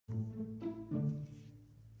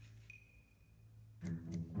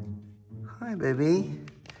Hi, baby.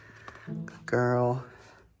 Good girl.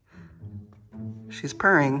 She's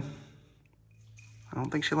purring. I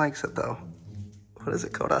don't think she likes it, though. What is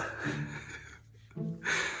it, Koda?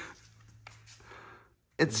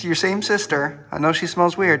 It's your same sister. I know she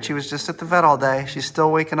smells weird. She was just at the vet all day. She's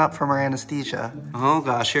still waking up from her anesthesia. Oh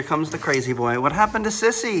gosh, here comes the crazy boy. What happened to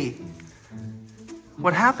Sissy?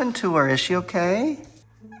 What happened to her? Is she okay?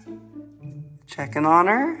 Checking on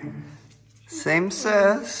her. Same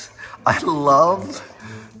sis. I love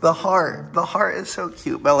the heart. The heart is so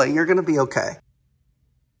cute. Bella, you're gonna be okay.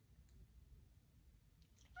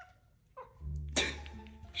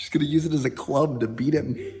 She's gonna use it as a club to beat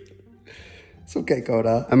him. It's okay,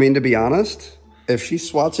 Koda. I mean, to be honest, if she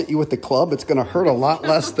swats at you with the club, it's gonna hurt a lot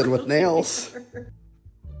less than with nails.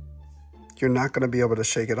 You're not gonna be able to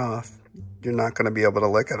shake it off. You're not gonna be able to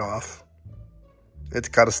lick it off. It's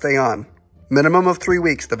gotta stay on. Minimum of 3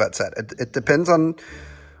 weeks, the vet said. It depends on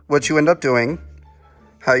what you end up doing,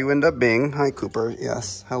 how you end up being. Hi, Cooper.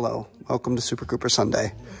 Yes, hello. Welcome to Super Cooper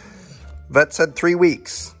Sunday. Vet said 3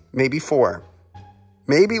 weeks, maybe 4.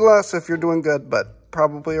 Maybe less if you're doing good, but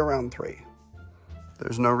probably around 3.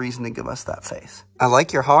 There's no reason to give us that face. I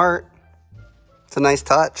like your heart. It's a nice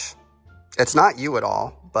touch. It's not you at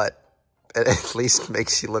all, but it at least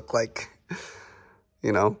makes you look like,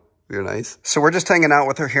 you know, you're nice. So we're just hanging out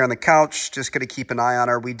with her here on the couch, just gonna keep an eye on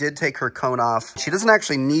her. We did take her cone off. She doesn't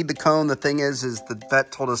actually need the cone. The thing is the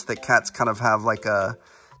vet told us that cats kind of have like a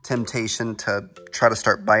temptation to try to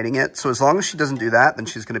start biting it. So as long as she doesn't do that, then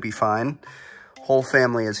she's gonna be fine. Whole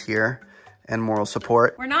family is here and moral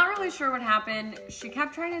support. We're not really sure what happened. She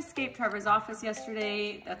kept trying to escape Trevor's office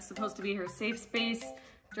yesterday. That's supposed to be her safe space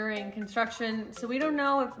during construction. So we don't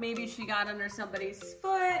know if maybe she got under somebody's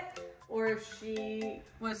foot or if she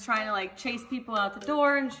was trying to like chase people out the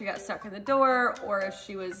door and she got stuck in the door, or if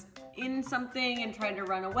she was in something and tried to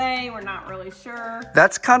run away. We're not really sure.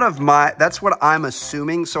 That's kind of that's what I'm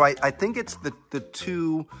assuming. So I think it's the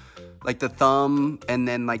two, like the thumb and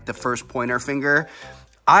then like the first pointer finger.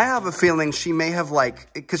 I have a feeling she may have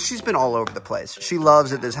like, because she's been all over the place. She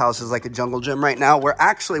loves that this house is like a jungle gym right now.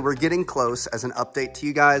 We're getting close. As an update to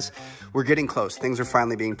you guys, we're getting close. Things are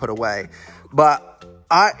finally being put away. But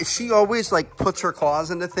she always like puts her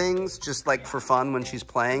claws into things just like for fun when she's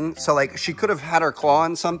playing. So like she could have had her claw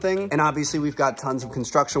in something. And obviously we've got tons of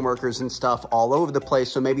construction workers and stuff all over the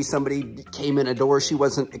place. So maybe somebody came in a door she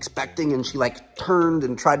wasn't expecting and she like turned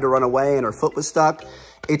and tried to run away and her foot was stuck.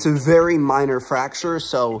 It's a very minor fracture,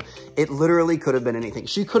 so it literally could have been anything.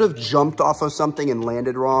 She could have jumped off of something and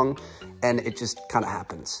landed wrong, and it just kind of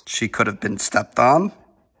happens. She could have been stepped on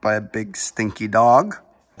by a big stinky dog.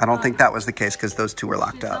 I don't think that was the case because those two were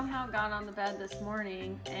locked up. She somehow got on the bed this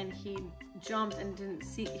morning and he jumped and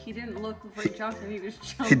he didn't look before he jumped and he just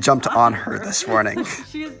jumped. He jumped on her this morning.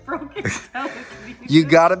 She has broken toes. You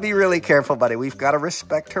gotta be really careful, buddy. We've got to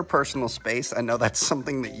respect her personal space. I know that's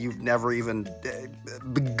something that you've never even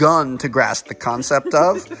begun to grasp the concept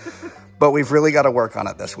of. But we've really got to work on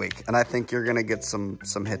it this week. And I think you're going to get some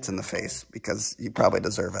hits in the face because you probably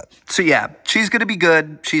deserve it. So yeah, she's going to be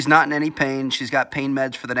good. She's not in any pain. She's got pain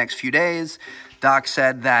meds for the next few days. Doc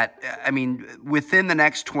said that, I mean, within the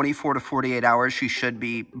next 24 to 48 hours, she should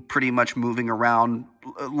be pretty much moving around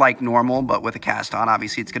like normal, but with a cast on.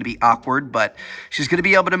 Obviously, it's going to be awkward, but she's going to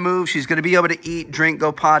be able to move. She's going to be able to eat, drink,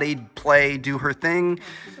 go potty, play, do her thing.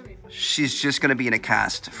 She's just going to be in a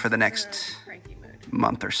cast for the next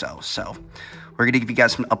month or so. So we're going to give you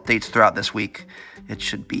guys some updates throughout this week. It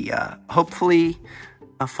should be hopefully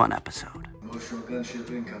a fun episode. Emotional gunship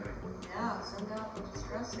incoming. Yeah, send out the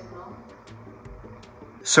distress signal.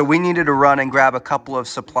 So we needed to run and grab a couple of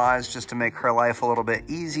supplies just to make her life a little bit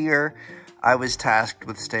easier. I was tasked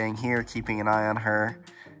with staying here, keeping an eye on her.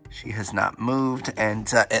 She has not moved, and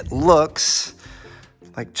it looks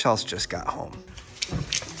like Chelsea just got home.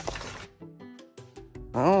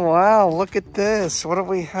 Oh, wow, look at this. What do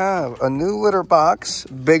we have? A new litter box,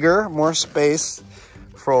 bigger, more space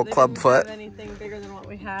for old Clubfoot. Anything bigger than what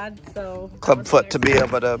we had, so Clubfoot to be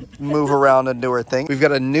able to move around and do her thing. We've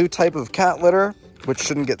got a new type of cat litter, which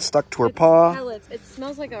shouldn't get stuck to her paw. Pellets. It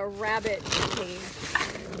smells like a rabbit cage.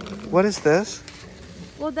 What is this?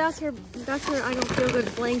 Well, that's her I don't feel good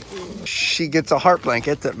blankie. She gets a heart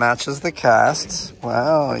blanket that matches the cast.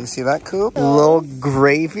 Wow, you see that, Coop? Little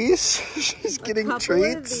gravies. She's getting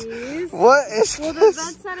treats. What is well, this? The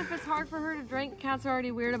vet said if it's hard for her to drink, cats are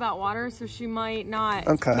already weird about water, so she might not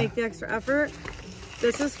make the extra effort.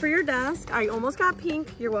 This is for your desk. I almost got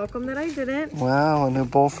pink. You're welcome that I didn't. Wow, a new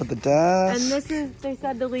bowl for the desk. And this is, they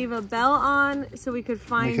said to leave a bell on so we could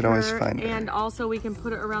find her. We could always find her. And also we can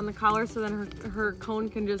put it around the collar so then her cone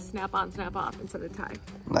can just snap on, snap off instead of tie.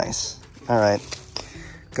 Nice. All right.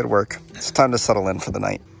 Good work. It's time to settle in for the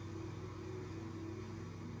night.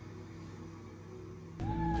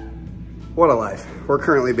 What a life. We're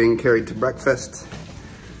currently being carried to breakfast.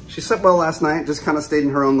 She slept well last night, just kind of stayed in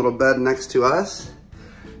her own little bed next to us.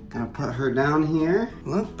 Gonna put her down here.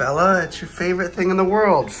 Look, Bella, it's your favorite thing in the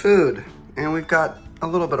world, food. And we've got a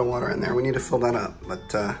little bit of water in there. We need to fill that up,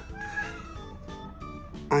 but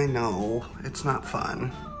I know, it's not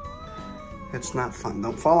fun. It's not fun.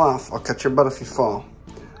 Don't fall off. I'll cut your butt if you fall.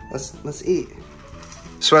 Let's eat.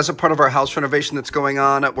 So as a part of our house renovation that's going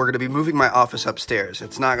on, we're gonna be moving my office upstairs.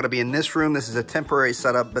 It's not gonna be in this room. This is a temporary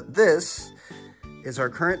setup, but this is our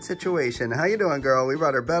current situation. How you doing, girl? We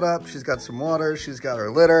brought her bed up. She's got some water. She's got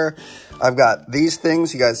her litter. I've got these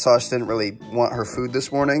things. You guys saw she didn't really want her food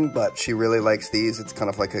this morning, but she really likes these. It's kind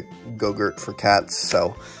of like a go-gurt for cats.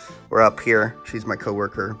 So we're up here. She's my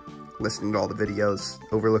coworker, listening to all the videos,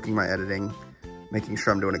 overlooking my editing, making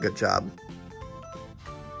sure I'm doing a good job.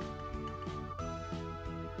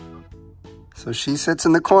 So she sits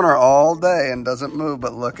in the corner all day and doesn't move,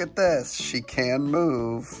 but look at this. She can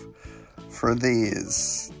move for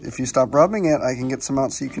these. If you stop rubbing it, I can get some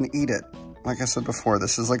out so you can eat it. Like I said before,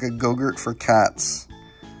 this is like a go-gurt for cats.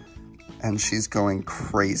 And she's going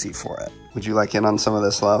crazy for it. Would you like in on some of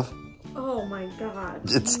this, love? Oh my God.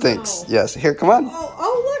 It stinks. No. Yes. Here, come on.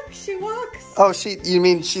 Oh, look, she walks. Oh, you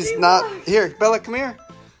mean she's not? Walks. Here, Bella, come here.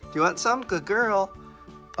 Do you want some? Good girl.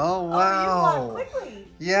 Oh, wow. Oh, you walk quickly.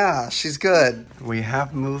 Yeah, she's good. We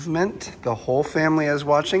have movement. The whole family is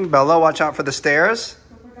watching. Bella, watch out for the stairs.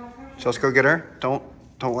 So let's go get her. Don't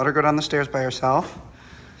let her go down the stairs by herself.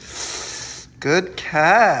 Good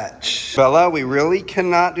catch. Bella, we really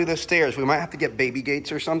cannot do the stairs. We might have to get baby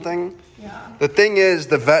gates or something. Yeah. The thing is,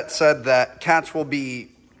 the vet said that cats will be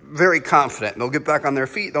very confident. They'll get back on their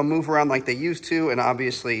feet. They'll move around like they used to. And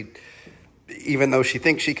obviously, even though she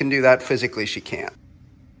thinks she can do that, physically she can't.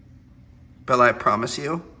 Bella, I promise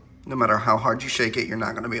you, no matter how hard you shake it, you're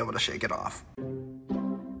not going to be able to shake it off.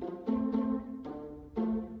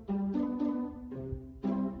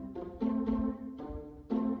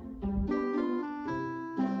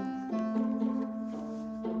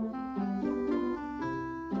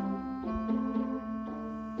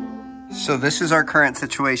 So this is our current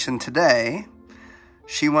situation today.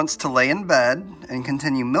 She wants to lay in bed and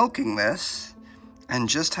continue milking this and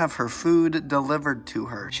just have her food delivered to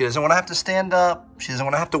her. She doesn't want to have to stand up. She doesn't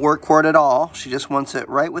want to have to work for it at all. She just wants it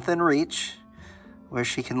right within reach where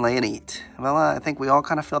she can lay and eat. Well, I think we all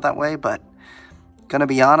kind of feel that way, but gonna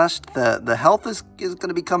be honest, the health is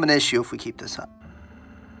gonna become an issue if we keep this up.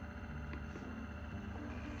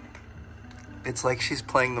 It's like she's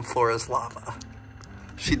playing the floor is lava.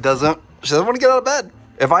 She doesn't want to get out of bed.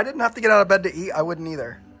 If I didn't have to get out of bed to eat, I wouldn't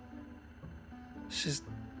either. She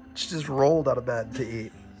just rolled out of bed to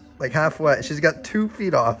eat. Like halfway. She's got 2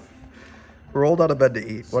 feet off. Rolled out of bed to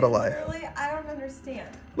eat. What a life. Really, I don't understand.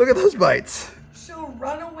 Look at those bites. She'll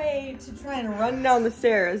run away to try and run down the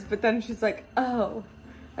stairs, but then she's like, oh,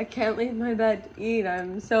 I can't leave my bed to eat.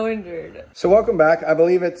 I'm so injured. So welcome back. I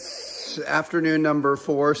believe it's afternoon number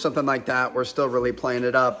 4, something like that. We're still really playing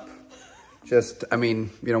it up. Just, I mean,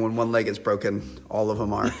 you know, when one leg is broken, all of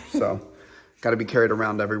them are. So, got to be carried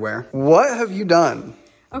around everywhere. What have you done?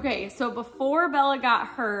 Okay, so before Bella got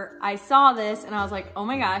hurt, I saw this and I was like, oh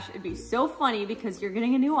my gosh, it'd be so funny because you're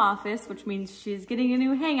getting a new office, which means she's getting a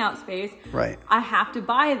new hangout space. Right. I have to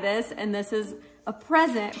buy this, and this is a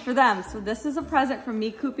present for them. So this is a present from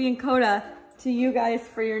me, Koopy, and Koda to you guys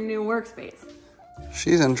for your new workspace.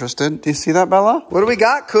 She's interested. Do you see that, Bella? What do we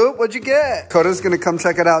got, Coop? What'd you get? Koda's gonna come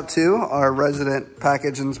check it out too, our resident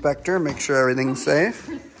package inspector, make sure everything's safe.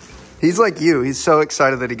 He's like you. He's so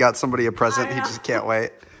excited that he got somebody a present. He just can't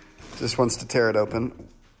wait. Just wants to tear it open.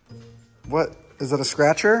 What? Is it a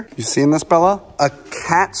scratcher? You seen this, Bella? A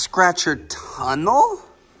cat scratcher tunnel?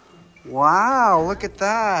 Wow, look at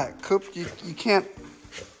that. Coop, you can't...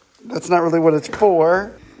 That's not really what it's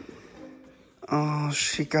for. Oh,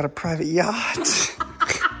 she got a private yacht.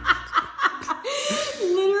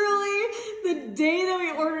 The day that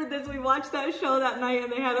we ordered this, we watched that show that night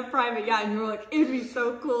and they had a private yacht, and we were like, it would be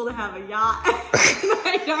so cool to have a yacht. And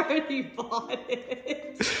I already bought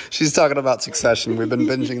it. She's talking about Succession. We've been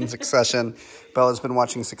binging Succession. Bella's been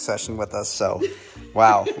watching Succession with us, so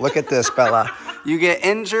wow. Look at this, Bella. You get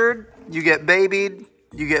injured, you get babied,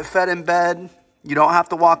 you get fed in bed, you don't have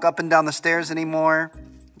to walk up and down the stairs anymore,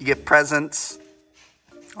 you get presents,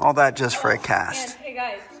 all that just for a cast. And hey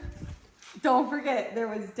guys, don't forget, there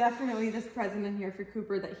was definitely this present in here for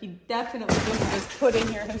Cooper that he definitely didn't just put in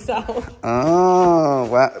here himself. Oh,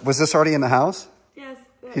 wow. Was this already in the house? Yes.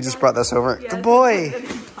 He just brought this over. Yes, Good boy.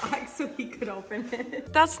 so he could open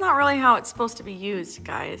it. That's not really how it's supposed to be used,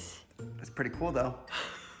 guys. That's pretty cool though.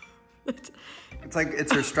 It's like,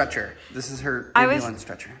 it's her stretcher. This is her ambulance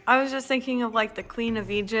stretcher. I was just thinking of like the Queen of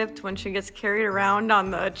Egypt when she gets carried around on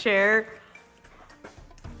the chair.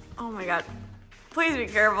 Oh my God. Please be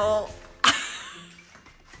careful.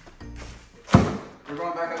 We're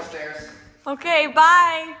going back upstairs. Okay,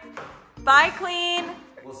 bye. Bye, Queen.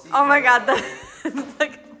 We'll see you. Oh my God,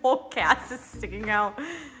 the whole cast is sticking out.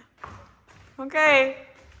 Okay,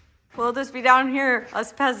 we'll just be down here,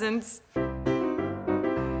 us peasants.